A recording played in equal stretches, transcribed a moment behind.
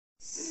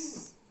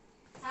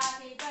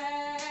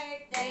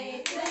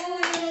birthday to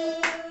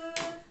you.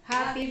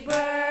 Happy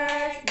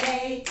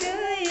birthday to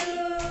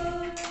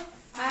you.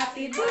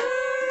 Happy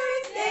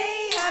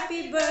birthday,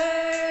 happy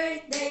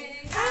birthday,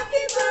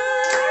 happy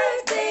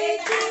birthday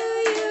to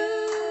you.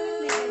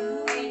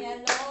 May the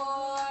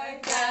Lord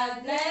God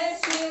bless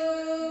you.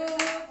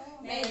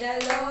 May the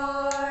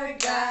Lord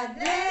God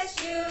bless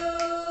you.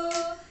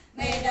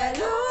 May the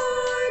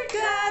Lord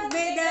God,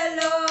 may the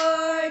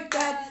Lord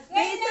God,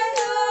 may the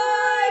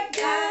Lord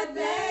God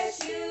bless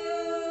you.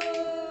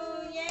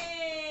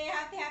 Yay!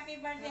 Happy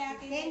birthday,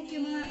 Ate Thank you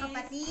mga Dennise.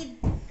 kapatid.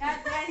 God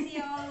bless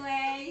you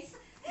always.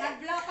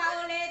 Mag-blow ka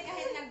ulit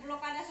kahit nag-blow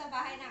ka na sa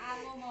bahay ng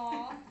amo mo.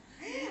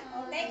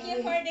 Thank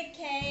you for the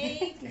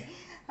cake.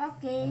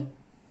 Okay.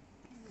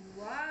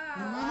 Wow!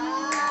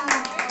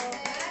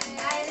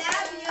 I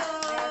love you!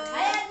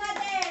 Ayan,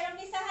 mother!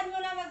 Umpisahan mo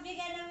na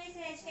magbigay ng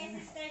message kay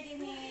Sister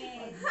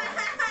Dennise.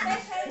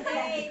 Special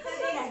day.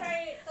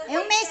 Today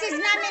Yung message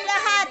namin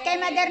lahat, kay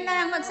Mother na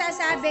lang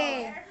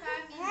magsasabi.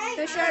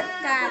 To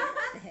shortcut.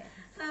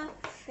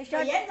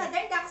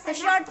 To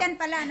shorten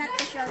pala, not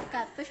to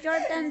shortcut. To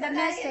shorten the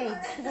message.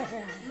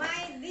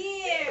 My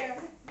dear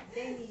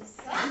Dennise.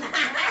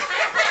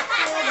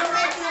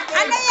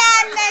 Ano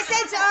yan?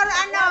 Message or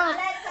ano?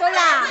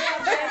 Tula.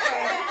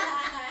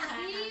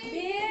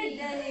 Dear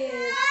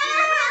Dennise.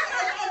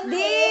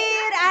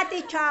 Dear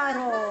Ate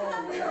Charo.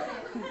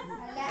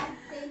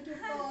 Thank you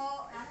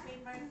po. Happy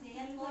birthday.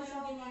 Yan po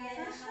yung binigay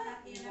ng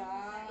makatira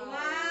mo sa iyo.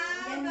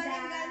 Wow,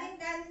 galing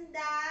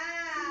ganda.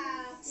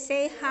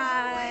 Say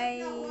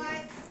hi.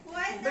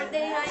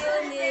 Birthday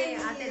ngayon ni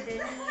Ate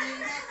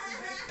Dennise.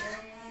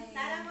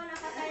 Sana mo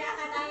napasaya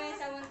ka namin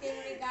sa munting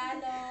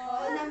regalo.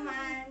 Oo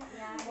naman.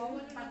 Yan,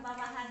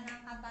 pagmamahal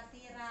ng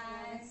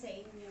kapatiran. Sa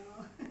inyo.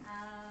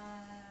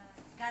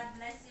 God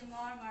bless you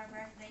more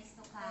birthdays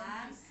to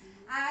come.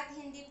 At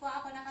hindi po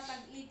ako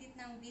nakapag-edit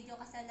ng video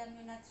kasi alam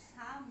nyo na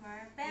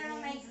summer. Pero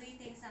may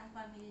greetings ang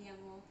pamilya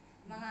mo,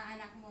 mga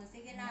anak mo.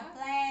 Sige na,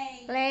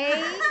 play! Play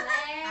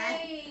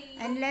Play!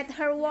 and let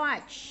her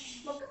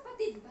watch.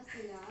 Magkapatid ba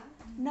sila?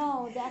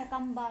 No, they are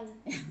kambal.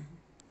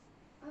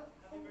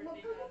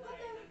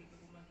 Magkakapatid.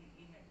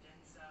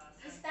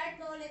 Start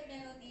mo ulit,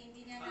 Melody.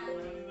 Hindi niya na.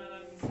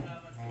 Maraming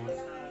salamat po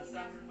sa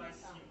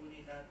sacrifice niyo po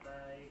ni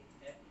Tatay.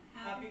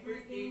 Happy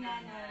birthday,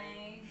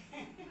 Nanay.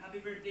 Happy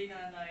birthday,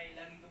 Nanay.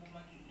 Lagi ka po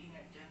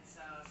mag-iingat dyan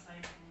sa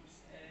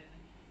Cyprus. And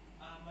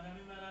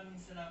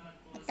maraming salamat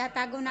po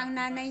Tatago ng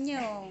nanay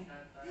niyo.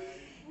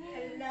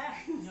 Hala.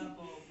 Nga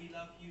po, we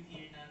love you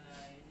here,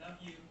 Nanay. Love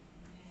you.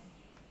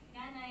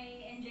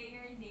 Nanay, enjoy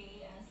your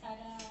day.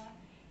 Sana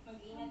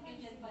mag-ingat ka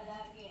dyan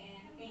palagi.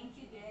 And thank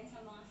you din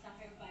sa mga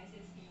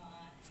sacrifices niyo.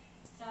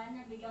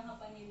 Sana bigyan ka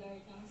pa ni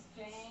Lord ng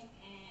strength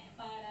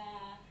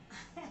para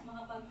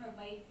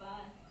makapag-provide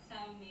pa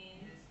sa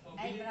amin. Yes po,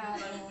 Ay, believe bravo.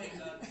 po tayo kay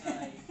God,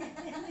 Tay.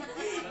 Love you,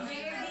 Tay. Enjoy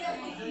your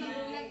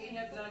day.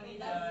 Ingat lagi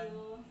dyan.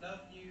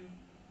 Love you.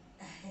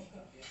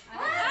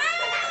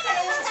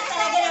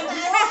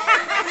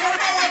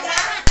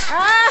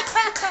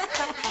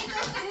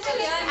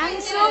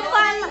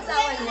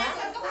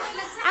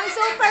 Ang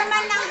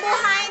Superman ng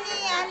buhay ni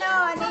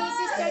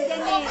Sister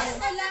Dennise.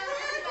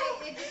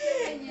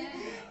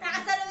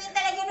 Nakasalumin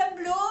talaga ng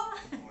bloom.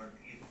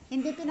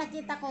 Hindi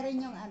pinakita ko rin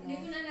yung ano. Hindi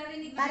ko na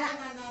narinig Para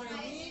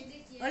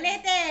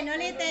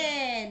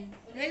Ulitin.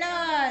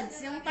 Reloads,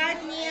 yung part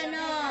ni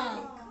ano.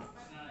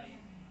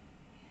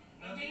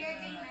 Love you,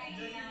 enjoy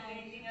your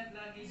day. Ingat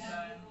lagi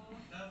dyan.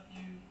 Love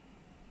you.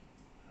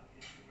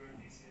 Happy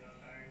birthday,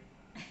 sweetheart.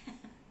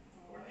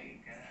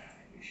 48 ka na.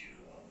 I wish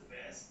you all the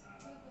best.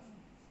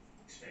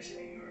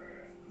 Especially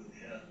your good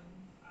health.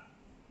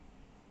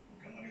 Huwag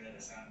kang magalala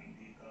sa amin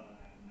dito.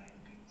 Lalo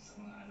din sa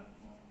mga anak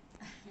mo.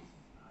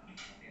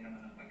 Pati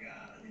naman ang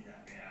pag-aaral nila.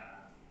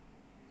 Kaya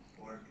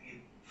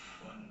 48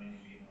 kung ano man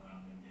yung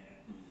ginawa mo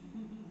dyan.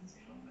 Sa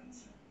ibang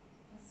bansa.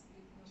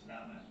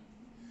 Salamat.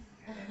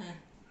 Happy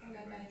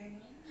birthday.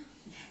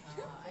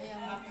 Happy birthday,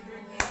 Happy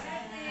birthday,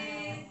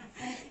 Nanay.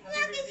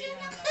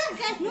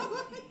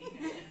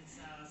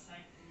 Sa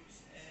Cyprus.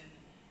 And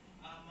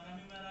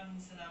maraming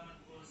salamat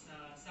po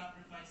sa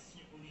sacrifice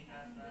niyo po ni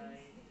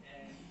Tatay.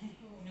 And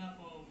nga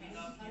po, we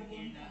love you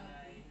here,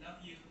 Nanay.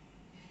 Love you.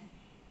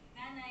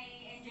 Nanay,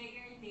 enjoy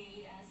your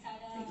day.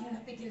 Sana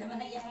Pigil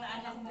naman naiyak na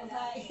anak mo,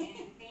 Tay.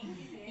 thank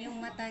you din. Yung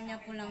mata niya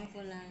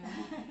pulang-pulang.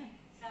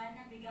 Sana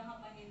bigyan ka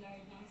pa ni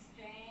Lord ng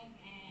strength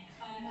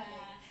para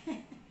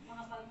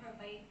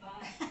makapag-provide pa.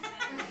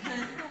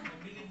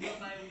 Believe po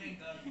tayo kay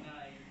God,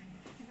 Nay.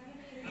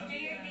 Love Enjoy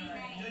you, your day,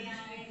 Nanay. Enjoy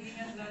your day.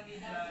 Ingat lagi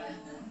dyan.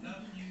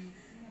 Love you.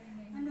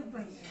 Ano ba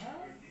yan?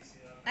 Birthday,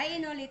 sweetheart. Ay,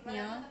 inulit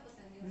niyo?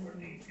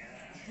 48 ka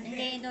na.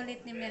 Hindi,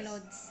 inulit ni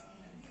Melods.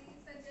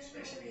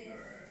 Especially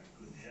your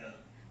good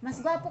health. Mas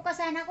gwapo ka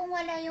sana kung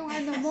wala yung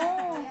ano mo.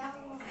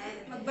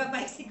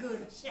 Magbabike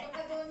siguro siya.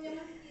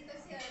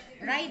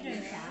 Rider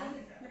siya.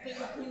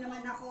 Napilit niyo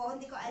naman ako.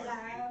 Hindi ko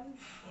alam.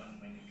 Kung ano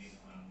man yung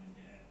ginawa mo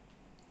dyan.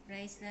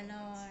 Praise the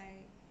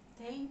Lord.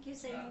 Thank you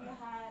sa inyong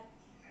lahat.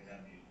 I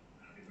love you.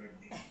 Happy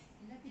birthday.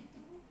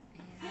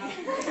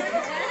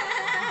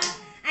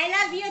 I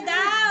love love you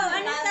daw.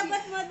 Anong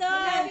sagot mo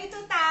doon? Love you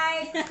too, Tay.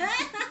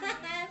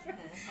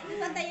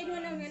 Patayin mo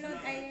ng melon.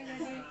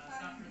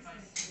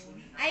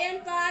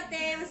 Ayun po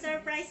ate, yung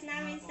surprise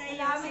namin sa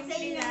iyo. Salamat sa Simple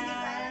inyo.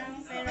 lang.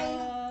 Pero,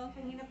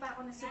 Kanina pa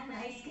ako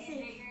na-surprise kasi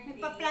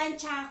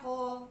nagpa-plancha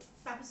ako.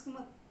 Tapos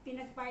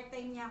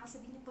pinag-part-time niya ako,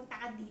 sabi niya, punta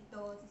ka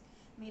dito.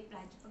 May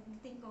plancha.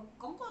 Pagdating ko,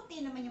 kung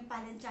konti naman yung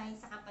planchahin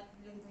sa kapatid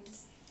lang doon.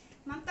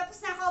 Ma'am, tapos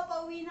na ako,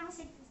 pauwi na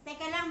kasi,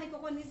 teka lang, may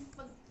kukunin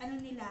pag ano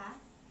nila.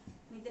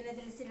 May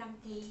dala-dala silang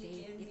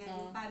cake. Yun nga,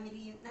 yung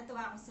family.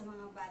 Natuwa ako sa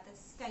mga bata.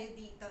 Tapos kayo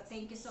dito,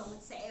 thank you so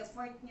much sa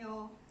effort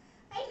nyo.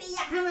 Ay,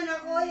 naiyak naman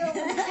ako yung...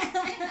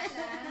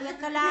 Iyak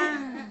ka lang.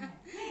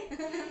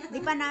 Di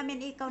pa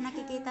namin ikaw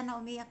nakikita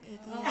na umiyak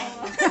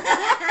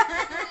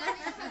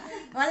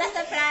wala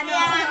sa plano.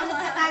 Kaya nga ako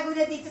nakatago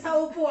na dito sa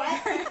upuan.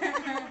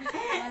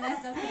 Wala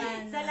sa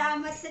plano.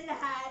 Salamat sa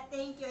lahat.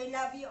 Thank you. I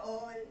love you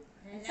all.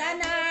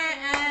 Sana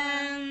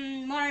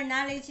more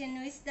knowledge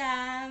and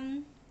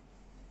wisdom.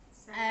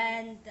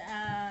 And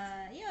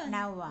yun.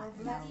 Nawa.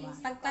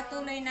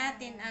 Pagpatuloy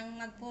natin ang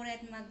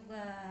magpurit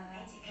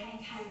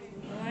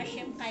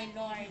worship kay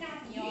Lord.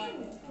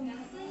 Yun.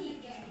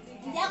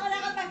 Hindi ako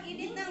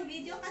nakapag-edit ng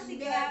video kasi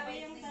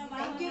grabe yung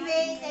trabaho. Thank you,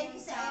 May. Thank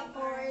you sa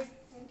effort.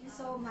 Thank you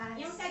so much.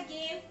 Yung sa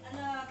gift,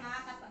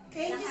 makakapag...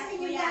 Thank you sa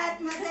inyo yan. lahat,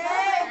 Mother.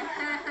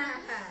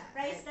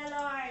 Praise the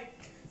Lord.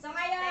 So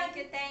ngayon,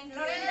 Thank you.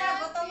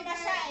 Lorinda, gutom na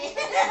siya eh.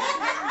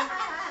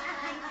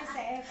 Thank you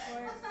sa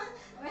effort.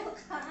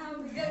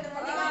 Welcome.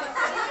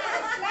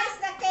 Slice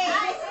the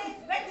cake.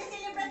 Birthday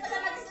celebrate pala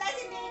mag-slice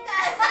in Lita.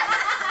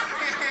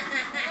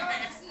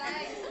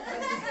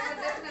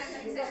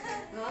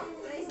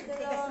 Praise the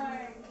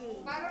Lord.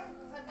 Parang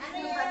Ano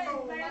yan?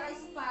 Parang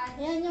span.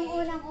 Yan yung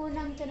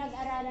unang-unang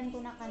pinag-aralan ko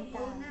na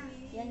kanta.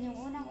 Yan yung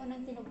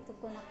unang-unang tinugtog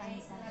ko na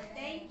kanta.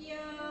 Thank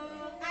you.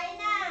 Kain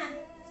na.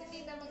 Si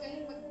tita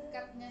magaling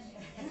mag-cut niyan.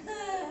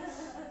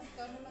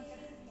 Ikaw naman.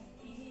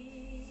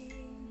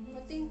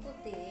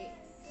 Puting-puti.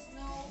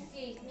 Snow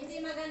cake. Hindi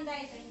maganda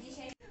ito. Hindi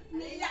siya.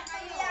 Nilak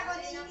ako,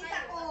 nilingit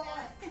ako.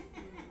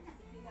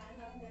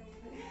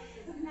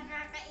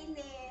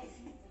 Nakakainis.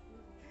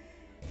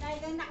 Dahil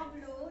lang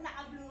naka-blue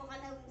ka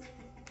na.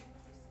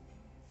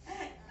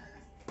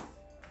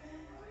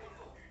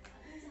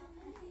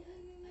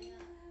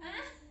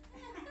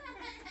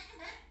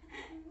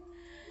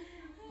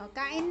 O,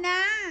 kain na!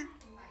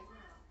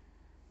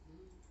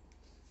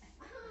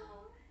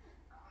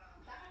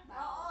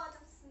 Oo,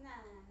 tapos na.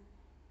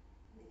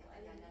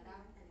 Kaya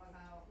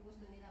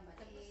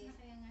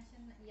nga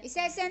siya naiyak.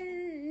 Isesend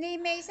ni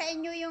May sa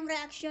inyo yung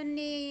reaction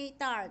ni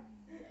Tart.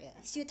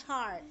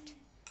 Sweetheart.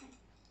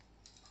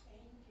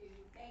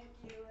 Thank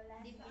you. Wala.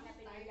 Di ba ang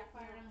tart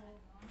parang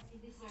may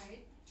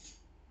dessert?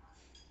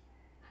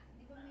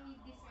 Di ba may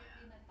dessert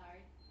din na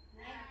tart?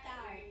 Egg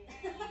tart.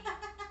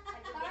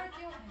 Tart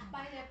yung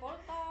pineapple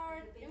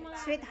tart. Yung mga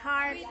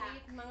Sweetheart.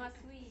 sweet, mga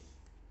sweet.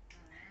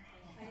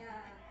 Kaya,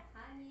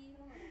 honey,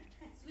 no?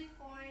 Sweet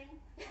corn.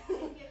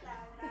 Thank you,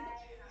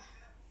 Taray.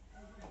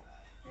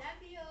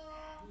 Love you!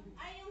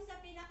 Ay, yung sa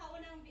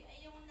pinakaunang,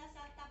 yung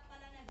nasa top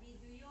pala na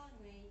video yun.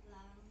 Wait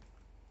lang.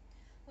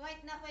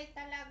 White na white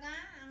talaga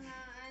ang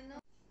ano.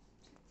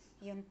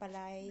 Yun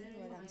pala ay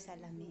walang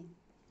salamin.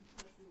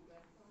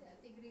 Si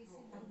Ate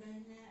Gracie. Tanggal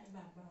na,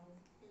 ibabaw.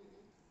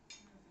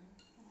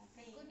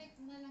 Connect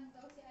na lang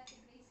daw si Ate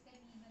Grace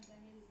kanina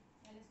dahil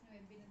alas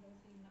 9 na daw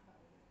sila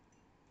nakauwi.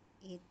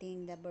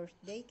 Eating the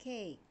birthday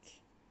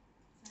cake.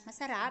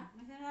 Masarap?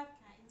 Masarap.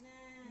 Kain na.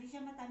 Hindi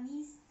siya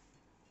matamis.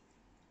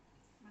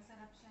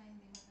 Masarap siya,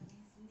 hindi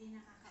matamis. Hindi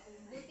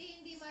nakakaumay. Buti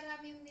hindi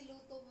marami yung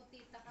niluto mo,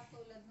 tita,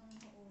 katulad nung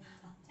noon.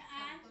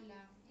 Saan? Sakto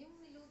lang. Yung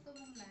niluto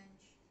mong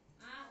lunch.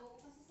 Oo,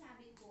 kasi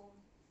sabi ko,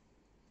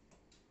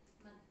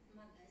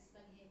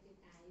 mag-spaghetti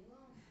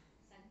tayo.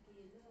 1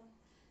 kilo.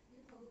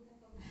 Yung pagod na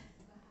pagod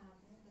ako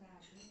kahapon.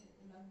 Grabe.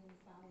 Ulang yung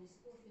pawis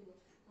ko.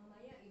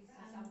 Mamaya,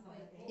 isasampay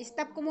ko.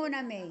 Stop ko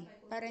muna, May.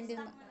 Para hindi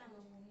Stop mo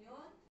na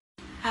yun.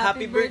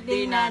 Happy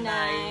birthday,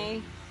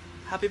 Nanay!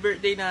 Happy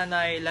birthday,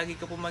 Nanay! Lagi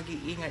ka po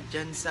mag-iingat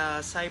dyan sa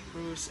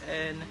Cyprus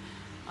and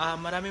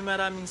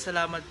maraming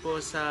salamat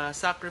po sa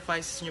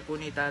sacrifices niyo po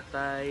ni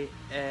Tatay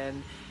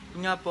and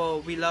yun nga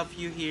po, we love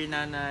you here,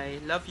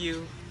 Nanay. Love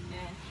you!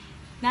 Yan.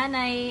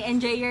 Nanay,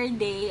 enjoy your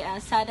day.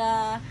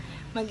 Sana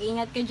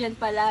mag-ingat ka dyan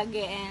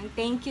palagi and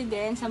thank you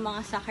din sa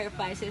mga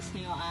sacrifices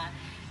niyo.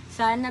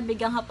 Sana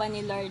bigyan ka pa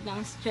ni Lord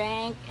ng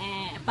strength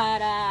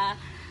para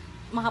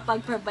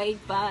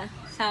makapag-provide pa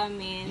sa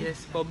amin.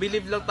 Yes po,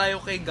 believe lang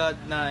tayo kay God,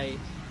 Nay.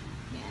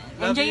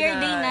 Yan. Enjoy your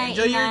day, Nay.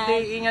 Enjoy your Ingat.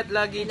 day. Ingat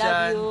lagi Love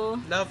dyan. you.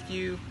 Love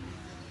you.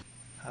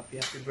 Happy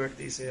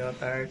birthday sa iyo,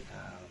 Tart.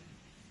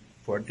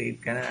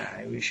 48 ka na.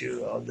 I wish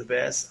you all the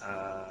best.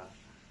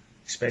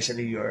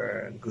 Especially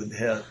your good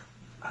health.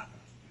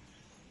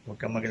 Huwag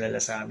kang maglala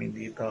sa amin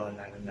dito,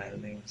 lalo na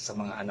yung sa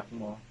mga anak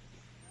mo.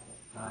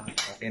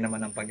 Okay naman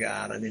ang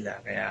pag-aaral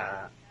nila,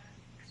 kaya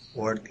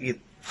worth it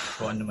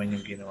kung ano man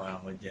yung ginawa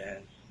mo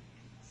dyan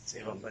sa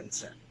ibang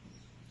bansa.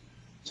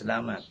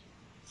 Salamat.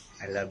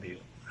 I love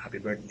you. Happy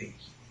birthday.